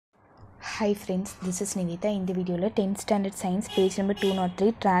Hi friends, this is Nivita. In the video, 10th standard science page number 203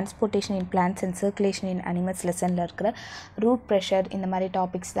 transportation in plants and circulation in animals lesson root pressure இந்த மாதிரி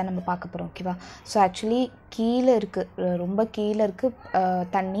topics தான் நம்ம பார்க்க போகிறோம். ஓகேவா? So actually கீழே இருக்குது, ரொம்ப கீழே இருக்குது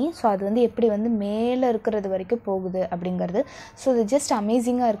தண்ணி. ஸோ அது வந்து எப்படி வந்து மேலே இருக்கிறது வரைக்கும் போகுது அப்படிங்கிறது. ஸோ இது ஜஸ்ட்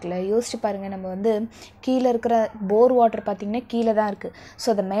அமேசிங்காக இருக்குல்ல. யோசிச்சு பாருங்கள், நம்ம வந்து கீழே இருக்கிற போர் வாட்டர் பார்த்திங்கன்னா கீழே தான் இருக்குது. ஸோ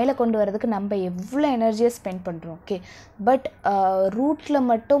அதை மேலே கொண்டு வரதுக்கு நம்ம எவ்வளோ எனர்ஜியை ஸ்பெண்ட் பண்ணுறோம். ஓகே, பட் ரூட்டில்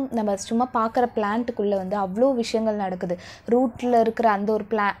மட்டும் நம்ம சும்மா பார்க்குற பிளான்ட்டுக்குள்ளே வந்து அவ்வளோ விஷயங்கள் நடக்குது. ரூட்டில் இருக்கிற அந்த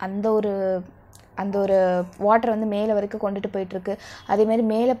ஒரு வாட்டர் வந்து மேலே வரைக்கும் கொண்டுட்டு போயிட்டுருக்கு. அதேமாதிரி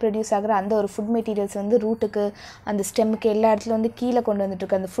மேலே ப்ரொடியூஸ் ஆகிற அந்த ஒரு ஃபுட் மெட்டீரியல்ஸ் வந்து ரூட்டுக்கு, அந்த ஸ்டெம்முக்கு, எல்லா இடத்துல வந்து கீழே கொண்டு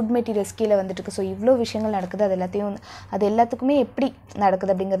வந்துட்டுருக்கு. அந்த ஃபுட் மெட்டீரியல்ஸ் கீழே வந்துட்டுருக்கு. ஸோ இவ்வளோ விஷயங்கள் நடக்குது. அது எல்லாத்துக்குமே எப்படி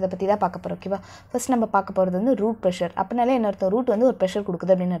நடக்குது அப்படிங்கிறத பற்றி தான் பார்க்க போகிறோம். ஓகேவா? ஃபர்ஸ்ட் நம்ம பார்க்க போகிறது வந்து ரூட் ப்ரெஷர். அப்படினாலே என்ன அர்த்தம்? ரூட் வந்து ஒரு ப்ரெஷர்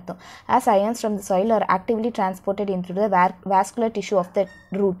கொடுக்குது அப்படின்னு அர்த்தம். As ions from the soil R actively transported into the vascular tissue of the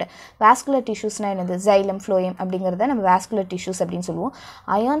root. Vascular டிஷ்யூஸ்னால் என்னது? ஜைலம், ஃப்ளோயம் அப்படிங்கிறத நம்ம வாஸ்குலர் டிஷ்யூஸ் அப்படின்னு சொல்லுவோம்.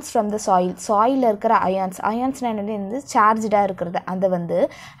 அயான்ஸ் ஃப்ரம் த சாயில் இருக்கிற அயான்ஸ்னால் என்னது? வந்து சார்ஜாக இருக்கிறது. அதை வந்து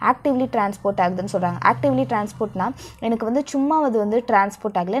ஆக்டிவ்லி டிரான்ஸ்போர்ட் ஆகுதுன்னு சொல்கிறாங்க. ஆக்டிவ்லி டிரான்ஸ்போர்ட்னா எனக்கு வந்து சும்மா அது வந்து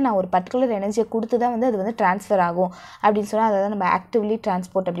டிரான்ஸ்போர்ட் ஆகலை, நான் ஒரு பர்டிகுலர் எனர்ஜியை கொடுத்து தான் வந்து அது வந்து ட்ரான்ஸ்ஃபர் ஆகும் அப்படின்னு சொன்னால் அதை தான் நம்ம ஆக்டிவ்லி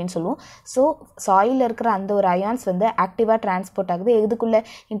டிரான்ஸ்போர்ட் அப்படின்னு சொல்லுவோம். ஸோ சாயில் இருக்கிற அந்த ஒரு அயான்ஸ் வந்து ஆக்டிவாக டிரான்ஸ்போர்ட் ஆகுது. எதுக்குள்ளே?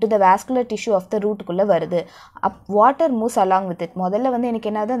 Into the vascular tissue of the ரூட்டுக்குள்ளே வருது. Water moves along with it. முதல்ல வந்து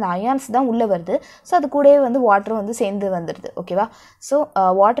எனக்கு என்னது? அந்த அயான்ஸ் தான் உள்ளே வருது. ஸோ அது கூடவே வந்து வாட்டரும் வந்து சேர்ந்து வந்துடுது. ஓகேவா? So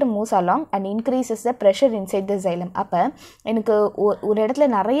water moves along and increases the pressure inside the xylem. அப்போ எனக்கு ஒரு இடத்துல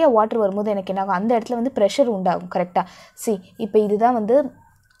நிறைய வாட்டர் வரும்போது எனக்கு என்ன ஆகும்? அந்த இடத்துல வந்து ப்ரெஷர் உண்டாகும். கரெக்டாக? இப்போ இதுதான் வந்து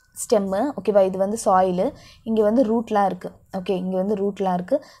ஸ்டெம்மு. ஓகேவா? இது வந்து சாயிலு. இங்கே வந்து ரூட்லாம் இருக்குது. ஓகே, இங்கே வந்து ரூட்லாம்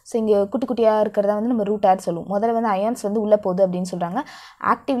இருக்குது. ஸோ இங்கே குட்டி குட்டியாக இருக்கிறதா வந்து நம்ம ரூட் ஆட் சொல்லுவோம். முதல்ல வந்து அயான்ஸ் வந்து உள்ளே போகுது அப்படின்னு சொல்கிறாங்க.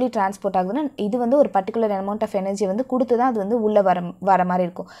 ஆக்டிவ்லி டிரான்ஸ்போர்ட் ஆகுதுன்னா இது வந்து ஒரு பர்டிகுலர் அமௌண்ட் ஆஃப் எனர்ஜி வந்து கொடுத்து தான் அது வந்து உள்ளே வர மாதிரி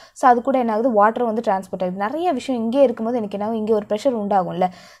இருக்கும். ஸோ அது கூட என்ன ஆகுது? வாட்டரும் வந்து டிரான்ஸ்போர்ட் ஆகுது. நிறைய விஷயம் இங்கே இருக்கும்போது எனக்கு என்ன ஆகும்? இங்கே ஒரு pressure உண்டாகும்ல.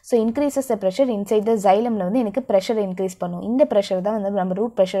 So increases the pressure inside the ஜைலமில் வந்து எனக்கு ப்ரெஷர் இன்க்ரீஸ் பண்ணும். இந்த ப்ரெஷர் தான் வந்து நம்ம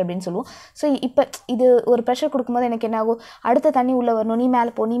ரூட் ப்ரெஷர் அப்படின்னு சொல்லுவோம். ஸோ இப்போ இது ஒரு ப்ரெஷர் கொடுக்கும்போது எனக்கு என்ன ஆகும்? அடுத்த தண்ணி உள்ளே வரணும், நீ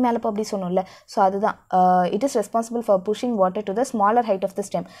மேலே போ அப்படி சொன்னோம்ல. ஸோ அதுதான் it is responsible for pushing water to the smaller height of the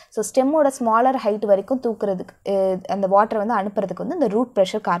stem. So ஸ்டெம்மோட smaller height வரைக்கும் தூக்குறதுக்கு, அந்த வாட்டரை வந்து அனுப்புறதுக்கு வந்து இந்த ரூட்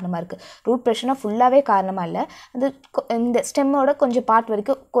ப்ரெஷர் காரணமாக இருக்குது. ரூட் ப்ரெஷர்னா ஃபுல்லாகவே காரணமாக இல்லை, அந்த இந்த ஸ்டெம்மோட கொஞ்சம் பார்ட்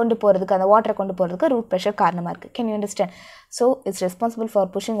வரைக்கும் கொண்டு போகிறதுக்கு, அந்த வாட்டரை கொண்டு போகிறதுக்கு ரூட் ப்ரெஷர் காரணமாக இருக்குது. Can you understand? So it's responsible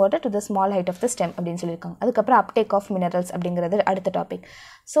for pushing water to the small height of the stem அப்படின்னு சொல்லியிருக்காங்க. அதுக்கப்புறம் அப்டேக் ஆஃப் மினரல்ஸ் அப்படிங்கிறது அடுத்த டாபிக்.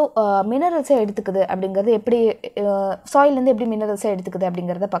 ஸோ மினரல்ஸை எடுத்துக்குது அப்படிங்கிறது எப்படி, சாயிலேருந்து எப்படி மினரல்ஸை எடுத்துக்குது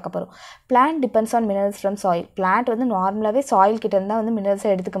அப்படிங்கிறத பார்க்க போகிறோம். Plant depends on minerals from soil. Plant வந்து நார்மலாகவே சாயில் கிட்ட இருந்தால் வந்து மினரல்ஸை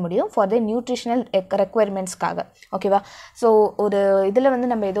எடுத்துக்க முடியும் ஃபார் த நியூட்ரிஷனல் ரெக்குயர்மெண்ட்ஸ்க்காக. ஓகேவா? ஸோ ஒரு இதில் வந்து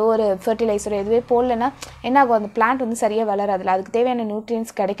நம்ம ஏதோ ஒரு ஃபர்டிலைசர் எதுவே போடலைன்னா என்ன ஆகும்? அந்த பிளான்ட் வந்து சரியாக வளராதில்ல. அதுக்கு தேவையான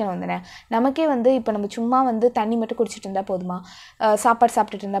நியூட்ரியன்ஸ் கிடைக்கணும் தானே. நமக்கே வந்து இப்போ நம்ம சும்மா வந்து தண்ணி மட்டும் குடிச்சிட்டு இருந்தால் போதுமா? சாப்பாடு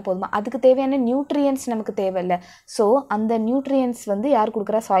சாப்பிட்டுட்டு இருந்தால் போதுமா? அதுக்கு தேவையான நியூட்ரியன்ஸ் நமக்கு தேவையில்லை. ஸோ அந்த நியூட்ரியன்ஸ் வந்து யார்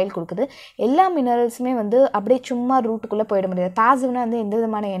கொடுக்குறா? சாயில் கொடுக்குது. எல்லா மினரல்ஸுமே வந்து அப்படியே சும்மா ரூட்டுக்குள்ளே போயிட முடியாது. பாசிவ்னா வந்து எந்த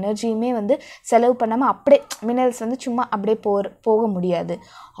விதமான எனர்ஜியுமே வந்து செலவு பண்ணாமல் அப்படியே மினரல்ஸ் வந்து சும்மா அப்படியே போக முடியாது.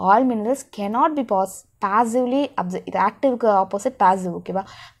 All minerals cannot be passively observed. இது ஆக்டிவ்க்கு ஆப்போசிட் பாசிவ். ஓகேவா?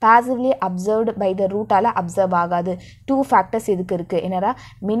 Passively observed by the ரூட்டால் observe ஆகாது. 2 ஃபேக்டர்ஸ் இதுக்கு இருக்குது. என்னடா?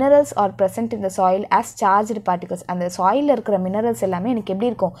 Minerals R present in the soil as charged particles. அந்த சாயிலில் இருக்கிற மினரல்ஸ் எல்லாமே எனக்கு எப்படி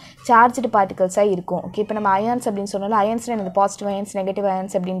இருக்கும்? சார்ஜ்டு பார்ட்டிகல்ஸாக இருக்கும். ஓகே, இப்போ நம்ம அயான்ஸ் அப்படின்னு சொன்னாலும் அயான்ஸ்னால் எனக்கு பாசிட்டிவ் அயான்ஸ், நெகட்டிவ்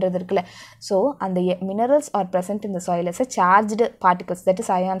அயான்ஸ் அப்படின்றது இருக்குல்ல. ஸோ அந்த minerals R present in the soil as charged particles, that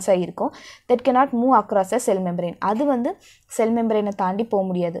is அயான்ஸாக இருக்கும். That cannot move across a sell membrane. அது வந்து செல் மெம்பரேனை தாண்டி போக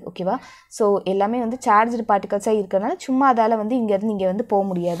முடியாது. ஓகேவா? ஸோ எல்லாமே வந்து சார்ஜ்டு பார்ட்டிகல்ஸாக இருக்கிறதுனால சும்மா அதால் வந்து இங்கேருந்து இங்கே வந்து போக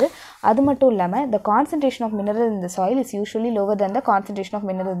முடியாது. அது மட்டும் இல்லாமல் த கான்சன்ட்ரேஷன் ஆஃப் மினரல் இந்த soil is usually lower than the concentration of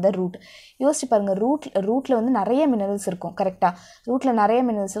mineral இந்த ரூட். யோசிச்சு பாருங்கள், ரூட்டில் வந்து நிறைய மினரல்ஸ் இருக்கும். கரெக்டாக? ரூட்டில் நிறைய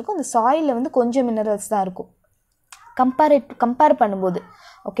மினரல்ஸ் இருக்கும். இந்த சாயிலில் வந்து கொஞ்சம் மினரல்ஸ் தான் இருக்கும் கம்பேர் பண்ணும்போது.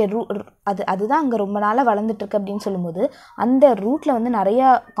 ஓகே, அதுதான் அங்கே ரொம்ப நாளாக வளர்ந்துட்டுருக்கு அப்படின்னு சொல்லும்போது அந்த ரூட்டில் வந்து நிறையா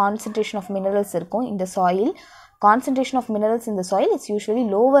கான்சன்ட்ரேஷன் ஆஃப் மினரல்ஸ் இருக்கும். இந்த soil concentration of minerals in the soil is usually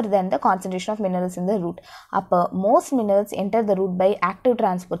lower than the concentration of minerals in the root. அப்போ most minerals enter the root by active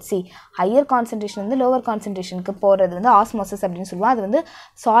transport. See, higher concentration வந்து lower concentrationக்கு போகிறது வந்து osmosis அப்படின்னு சொல்லுவோம். அது வந்து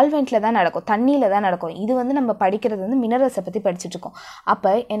சால்வெண்ட்டில் தான் நடக்கும், தண்ணியில் தான் நடக்கும். இது வந்து நம்ம படிக்கிறது வந்து மினரல்ஸை பற்றி படிச்சுட்ருக்கோம்.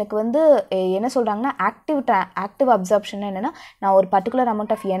 அப்போ எனக்கு வந்து என்ன சொல்கிறாங்கன்னா ஆக்டிவ் அப்சார்ப்ஷன் என்னென்னா, நான் ஒரு பர்டிகுலர்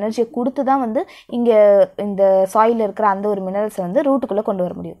அமௌண்ட் ஆஃப் எனர்ஜியை கொடுத்து தான் வந்து இங்கே இந்த சாயில் இருக்கிற அந்த ஒரு மினரல்ஸை வந்து ரூட்டுக்குள்ளே கொண்டு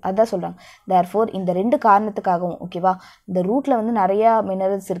வர முடியும். அதுதான் சொல்கிறாங்க. தேர்ஃபோர் இந்த ரெண்டு காரணத்துக்காகவும், ஓகேவா, இந்த ரூட்டில் வந்து நிறையா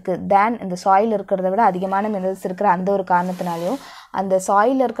மினரல்ஸ் இருக்குது தேன் இந்த சாயில் இருக்கிறத விட அதிகமான மினரல்ஸ் இருக்கிற அந்த ஒரு காரணத்தினாலையும், அந்த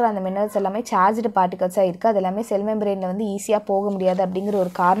சாயிலில் இருக்கிற அந்த மினரல்ஸ் எல்லாமே சார்ஜ்டு பார்ட்டிகல்ஸாக இருக்குது, அது எல்லாமே செல் மெம்பரேனில் வந்து ஈஸியாக போக முடியாது அப்படிங்கிற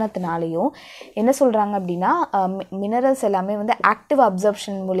ஒரு காரணத்தினாலையும் என்ன சொல்கிறாங்க அப்படின்னா மினரல்ஸ் எல்லாமே வந்து ஆக்டிவ்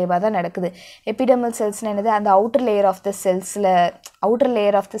அப்சர்ப்ஷன் மூலியமாக தான் நடக்குது. எபிடெர்மல் செல்ஸ்னு என்னது, அந்த அவுட்டர் லேயர் ஆஃப் த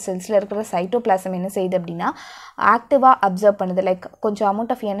செல்ஸில் இருக்கிற சைட்டோபிளாசம் என்ன செய்யுது அப்படின்னா ஆக்டிவாக அப்சர்வ் பண்ணுது, லைக் கொஞ்சம்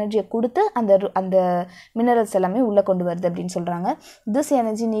அமௌண்ட் ஆஃப் எனர்ஜியை கொடுத்து அந்த மினரல்ஸ் எல்லாமே உள்ளே கொண்டு வருது அப்படின்னு சொல்கிறாங்க. திஸ்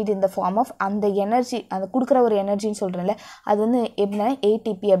எனர்ஜி நீட் இந்த ஃபார்ம் ஆஃப் அந்த எனர்ஜி, அந்த கொடுக்குற ஒரு எனர்ஜின்னு சொல்கிறேன்ல, அது வந்து எப்படின்னா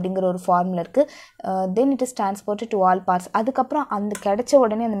ATP அப்படிங்கிற ஒரு ஃபார்மில் இருக்குது. Then it is transported to all parts. அதுக்கப்புறம் அந்த கிடைச்ச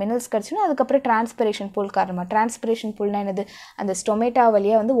உடனே அந்த மினரல்ஸ் கிடச்சுன்னா அதுக்கப்புறம் டிரான்ஸ்பிரேஷன் பூல் காரணமாக, டிரான்ஸ்பிரேஷன் பூல்னா என்னது, அந்த ஸ்டொமேட்டா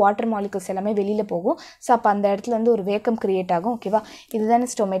வழியாக வந்து வாட்டர் மாலிகுல்ஸ் எல்லாமே வெளியில் போகும். ஸோ அப்போ அந்த இடத்துல வந்து ஒரு வேக்கம் கிரியேட் ஆகும். ஓகேவா, இதுதானே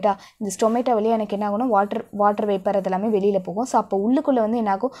ஸ்டொமேட்டா. இந்த ஸ்டொமேட்டா வழியாக எனக்கு என்ன ஆகும்னா வாட்டர் வேப்பர் அதெல்லாமே வெளியில் போகும். ஸோ அப்போ உள்ளுக்குள்ளே வந்து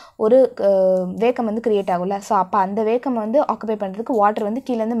என்னாகும், ஒரு வேக்கம் வந்து கிரியேட் ஆகும்ல. ஸோ அப்போ அந்த வேக்கம் வந்து ஆக்குபை பண்ணுறதுக்கு வாட்டர் வந்து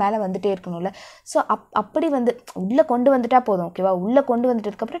கீழேருந்து மேலே வந்துட்டே இருக்கணும்ல. ஸோ அப்படி வந்து உள்ளே கொண்டு வந்துட்டால் போதும். ஓகேவா, உள்ளே கொண்டு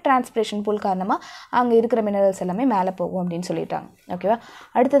வந்துட்டதுக்கப்புறம் டிரான்ஸ்பிரேஷன் பூல் காரணமாக அங்கே இருக்கிற மினரல்ஸ் எல்லாமே மேலே போகும் அப்படின்னு சொல்லிட்டாங்க. ஓகேவா,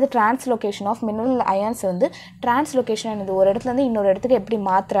 அடுத்தது டிரான்ஸ்லொகேஷன் ஆஃப் மினரல் அயான்ஸ் வந்து டிரான்ஸ்லொகேஷன் ஆனது ஒரு இடத்துலேருந்து இன்னொரு இடத்துக்கு எப்படி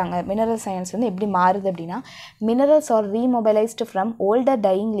மாற்றுறாங்க, மினரல் அயான்ஸ் வந்து எப்படி மாறுது அப்படின்னா minerals R ரீமொபைலைஸ்டு from older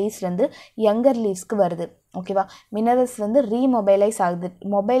dyeing லீவ்ஸ்லேருந்து younger லீவ்ஸ்க்கு வருது. ஓகேவா, மினரல்ஸ் வந்து ரீமொபைலைஸ் ஆகுது.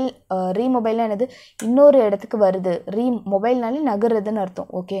 ரீமொபைல்னா என்னது, இன்னொரு இடத்துக்கு வருது. மொபைல்னாலே நகருதுன்னு அர்த்தம்.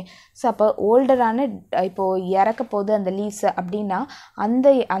 ஓகே, ஸோ அப்போ ஓல்டரான இப்போது இறக்க போகுது அந்த லீவ்ஸ் அப்படின்னா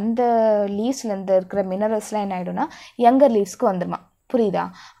அந்த லீவ்ஸ்லேருந்து இருக்கிற மினரல்ஸ்லாம் என்ன ஆகிடும்னா யங்கர் லீவ்ஸ்க்கு வந்துடுமா. புரியுதா,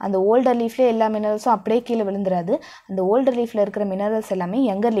 அந்த ஓல்டர் லீஃப்லேயே எல்லா மினரல்ஸும் அப்படியே கீழே விழுந்துடாது. அந்த ஓல்டர் லீஃபில் இருக்கிற மினரல்ஸ் எல்லாமே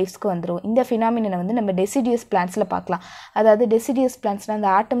யங்கர் லீவ்ஸ்க்கு வந்துடும். இந்த ஃபினாமினனை வந்து நம்ம டெசிடியஸ் பிளான்ட்ஸில் பார்க்கலாம். அதாவது டெசிடியஸ் பிளான்ட்ஸ்னால்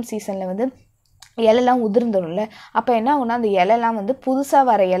அந்த ஆட்டம் சீசனில் வந்து இலைலாம் உதிர்ந்துடும்ல. அப்போ என்ன ஆகுனா அந்த இலைலாம் வந்து புதுசாக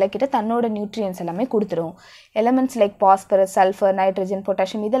வர இலைக்கிட்ட தன்னோட நியூட்ரியன்ஸ் எல்லாமே கொடுத்துரும். Elements like phosphorus, sulphur, nitrogen,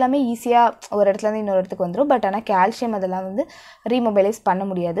 potassium இதெல்லாமே ஈஸியாக ஒரு இடத்துலேருந்து இன்னொரு இடத்துக்கு வந்துடும். பட் ஆனால் கால்சியம் அதெல்லாம் வந்து ரீமொபைலைஸ் பண்ண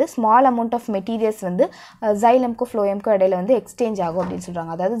முடியாது. ஸ்மால் அமௌண்ட் ஆஃப் மெட்டீரியல்ஸ் வந்து ஜைலம்க்கும் ஃப்ளோயம்க்கும் இடையில வந்து எக்ஸ்சேஞ்ச் ஆகும் அப்படின்னு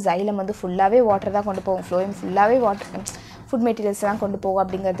சொல்கிறாங்க. அதாவது ஜைலம் வந்து ஃபுல்லாகவே வாட்டர் தான் கொண்டு போகும், ஃப்ளோயம் ஃபுல்லாகவே ஃபுட் மெட்டீரியல்ஸ் தான் கொண்டு போகும்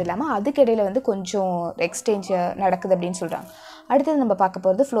அப்படிங்கிறது இல்லாமல் அதுக்கு இடையில வந்து கொஞ்சம் எக்ஸ்சேஞ்ச் நடக்குது அப்படின்னு சொல்கிறாங்க. அடுத்தது நம்ம பார்க்க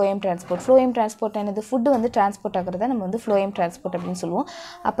போகிறது ஃப்ளோயம் டிரான்ஸ்போர்ட். ஃப்ளோயம் டிரான்ஸ்போர்ட் என்னது, ஃபுட்டு வந்து டிரான்ஸ்போர்ட் ஆகிறத நம்ம வந்து ஃப்ளோயம் டிரான்ஸ்போர்ட் அப்படின்னு சொல்லுவோம்.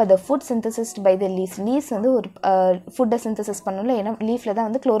 அப்போ the food சிந்தசிஸ்ட் by the leaves வந்து ஒரு ஃபுட்டை சிந்தசிஸ் பண்ணணும்ல. ஏன்னா லீஃபில் தான்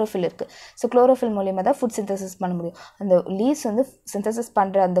வந்து குளோரோஃபில் இருக்குது. ஸோ குளோரோஃபில் மூலியமாக தான் ஃபுட் சிந்தசிஸ் பண்ண முடியும். அந்த லீவ்ஸ் வந்து சிந்தசிஸ்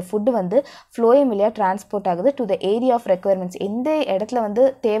பண்ணுற அந்த ஃபுட்டு வந்து ஃப்ளோயம் வழியாக டிரான்ஸ்போர்ட் ஆகுது to the area of requirements. எந்த இடத்துல வந்து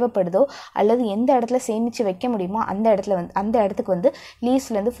தேவைப்படுதோ அல்லது எந்த இடத்துல சேமித்து வைக்க முடியுமோ அந்த இடத்துக்கு வந்து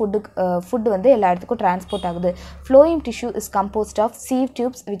லீவ்ஸ்லேருந்து ஃபுட்டு வந்து எல்லா இடத்துக்கும் டிரான்ஸ்போர்ட் ஆகுது. Phloem tissue is composed of sieve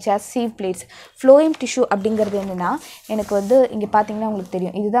tubes which has sieve plates. Phloem tissue அப்படிங்கிறது என்னென்னா, எனக்கு வந்து இங்கே பார்த்தீங்கன்னா உங்களுக்கு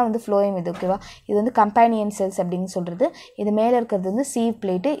தெரியும், இதுதான் வந்து ஃப்ளோயம். இது ஓகேவா, இது வந்து கம்பேனியன் செல்ஸ் அப்படின்னு சொல்கிறது. இது மேலே இருக்கிறது வந்து சீவ்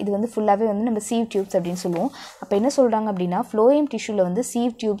பிளேட்டு, இது வந்து ஃபுல்லாகவே வந்து நம்ம சீவ் டியூப்ஸ் அப்படின்னு சொல்லுவோம். அப்போ என்ன சொல்கிறாங்க அப்படின்னா ஃப்ளோயம் டிஷ்யூவில் வந்து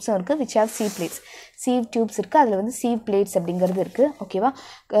சீவ் டியூப்ஸும் இருக்குது which have sieve plates. Sieve tubes இருக்குது, அதில் வந்து சீவ் பிளேட்ஸ் அப்படிங்கிறது இருக்குது. ஓகேவா,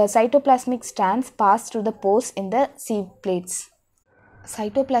 cytoplasmic stands pass through the force in the sieve plates.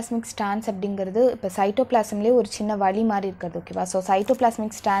 Cytoplasmic stands அப்படிங்கிறது இப்போ சைட்டோபிளாசம்லேயே ஒரு சின்ன வழி மாதிரி இருக்கிறது. ஓகேவா, ஸோ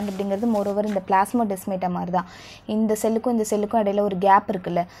சைட்டோபிளாஸ்மிக் ஸ்டாண்ட் அப்படிங்கிறது மோரோவர் இந்த பிளாஸ்மோடெஸ்மேட்டா மாதிரி தான். இந்த செல்லுக்கும் இடையில ஒரு கேப்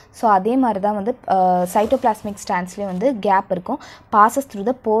இருக்குல்ல. ஸோ அதே மாதிரி தான் வந்து சைட்டோபிளாஸ்மிக் ஸ்டாண்ட்ஸ்லேயே வந்து கேப் இருக்கும். பாசஸ் த்ரூ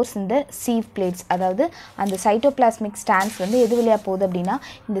த போர்ஸ் இந்த சீவ் பிளேட்ஸ். அதாவது அந்த சைட்டோபிளாஸ்மிக் ஸ்டாண்ட்ஸ் வந்து எது வழியாக போகுது அப்படின்னா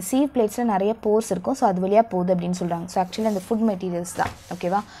இந்த சீவ் பிளேட்ஸில் நிறைய போர்ஸ் இருக்கும். ஸோ அது வழியாக போகுது அப்படின்னு சொல்கிறாங்க. ஸோ ஆக்சுவலி அந்த ஃபுட் மெட்டீரியல்ஸ் தான்.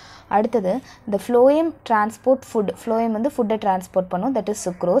 ஓகேவா, அடுத்தது இந்த ஃப்ளோயம் டிரான்ஸ்போர்ட் ஃபுட். ஃப்ளோயம் வந்து ஃபுட்டை டிரான்ஸ்போர்ட் பண்ணும், that is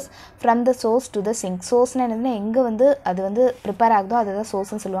sucrose from the source to the sink. சோர்ஸ்னால் என்னதுன்னா எங்கே வந்து அது வந்து ப்ரிப்பேர் ஆகுதோ அதை தான்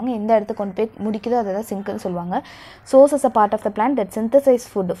சோர்ஸ்ன்னு சொல்லுவாங்க. எந்த இடத்துக்கு கொண்டு போய் முடிக்குதோ அதை தான் சிங்க்னு சொல்லுவாங்க. Source is a part of the plant that synthesise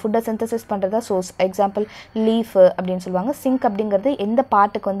ஃபுட்டை சிந்தசைஸ் பண்ணுறதா சோர்ஸ். எக்ஸாம்பிள் லீஃப் அப்படின்னு சொல்லுவாங்க. சிங்க் அப்படிங்கிறது எந்த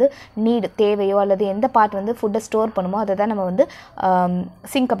பார்ட்டுக்கு வந்து நீடு தேவையோ அல்லது எந்த பார்ட் வந்து ஃபுட்டை ஸ்டோர் பண்ணுமோ அதை தான் நம்ம வந்து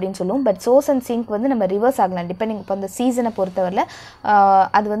சிங்க் அப்படின்னு சொல்லுவோம். பட் சோர்ஸ் அண்ட் சிங்க் வந்து நம்ம ரிவர்ஸ் ஆகலாம் டிபெண்டிங் இப்போ அந்த சீசனை பொறுத்தவரை.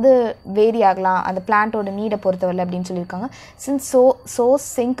 அது வந்து வேரி ஆகலாம் அந்த பிளான்ட்டோட நீடை பொறுத்தவரை அப்படின்னு சொல்லியிருக்காங்க. சின்ஸ் சோர்ஸ்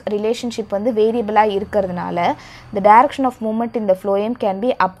சிங்க் ரிலேஷன்ஷிப் வந்து வேரியபிளாக இருக்கிறதுனால the direction of movement in the phloem can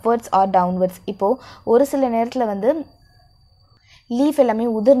be upwards or downwards. இப்போது ஒரு சில நேரத்தில் வந்து லீஃப் எல்லாமே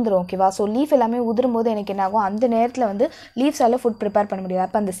உதிர்ந்துடும். ஓகேவா, ஸோ லீஃப் எல்லாமே உதிரும்போது எனக்கு என்ன ஆகும், அந்த நேரத்தில் வந்து லீவ்ஸால் ஃபுட் ப்ரிப்பேர் பண்ண முடியாது.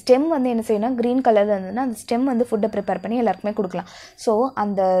 அப்போ அந்த ஸ்டெம் வந்து என்ன செய்யணும், க்ரீன் கலரில் இருந்ததுன்னா அந்த ஸ்டெம் வந்து ஃபுட்டை ப்ரிப்பேர் பண்ணி எல்லாருக்குமே கொடுக்கலாம். ஸோ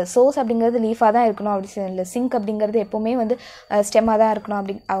அந்த சோர்ஸ் அப்படிங்கிறது லீஃபாக தான் இருக்கணும் அப்படி இல்லை. சிங்க் அப்படிங்கிறது எப்போவுமே வந்து ஸ்டெம்மாக தான் இருக்கணும்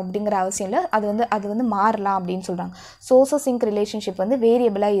அப்படிங்கிற அவசியம் இல்லை. அது வந்து மாறலாம் அப்படின்னு சொல்கிறாங்க. சோர்ஸ் சிங்க் ரிலேஷன்ஷிப் வந்து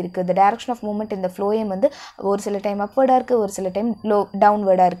வேரியபிளாக இருக்குது. த டைரக்ஷன் ஆஃப் மூவ்மெண்ட் இந்த ஃப்ளோயம் வந்து ஒரு சில டைம் அப்வர்டாக இருக்குது, ஒரு சில டைம்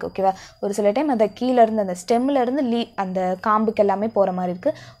டவுன்வர்டாக இருக்குது. ஓகேவா, ஒரு சில டைம் அந்த கீழே இருந்து அந்த ஸ்டெம்மில் இருந்து அந்த காம்புக்கு எல்லாமே எல்லாமே போகிற மாதிரி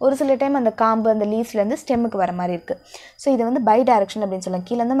இருக்குது. ஒரு சில டைம் அந்த காம்பு அந்த லீவ்ஸ்லேருந்து ஸ்டெம்முக்கு வர மாதிரி இருக்குது. ஸோ இது வந்து பை டைரக்ஷன் அப்படின்னு சொல்லலாம்.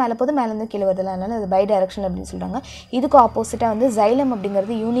 கீழேருந்து மேலே போகுது, மேலேருந்து கீழே வருதுல, அதனால அது பை டைரக்ஷன் அப்படின்னு சொல்கிறாங்க. இதுக்கு ஆப்போசிட்டாக வந்து ஜைலம்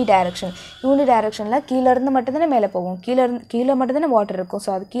அப்படிங்கிறது யூனி டைரக்ஷன். யூனி டைரக்ஷனில் கீழேருந்து மட்டும்தானே மேலே போகும், கீழே மட்டும்தானே வாட்டர் இருக்கும்.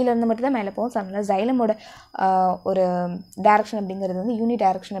 ஸோ அது கீழேருந்து மட்டும் தான் மேலே போகும். ஸோ அதனால் ஜைலமோட ஒரு டைரக்ஷன் அப்படிங்கிறது வந்து யூனி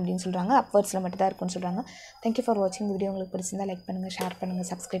டைரக்ஷன் அப்படின்னு சொல்கிறாங்க. அப்வர்ட்ஸில் மட்டும் தான் இருக்குன்னு சொல்கிறாங்க. தேங்க்யூ ஃபார் வாட்சிங். இந்த வீடியோ உங்களுக்கு பிடிச்சிருந்தா லைக் பண்ணுங்கள், ஷேர் பண்ணுங்கள்,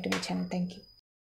 subscribe to my channel. Thank you.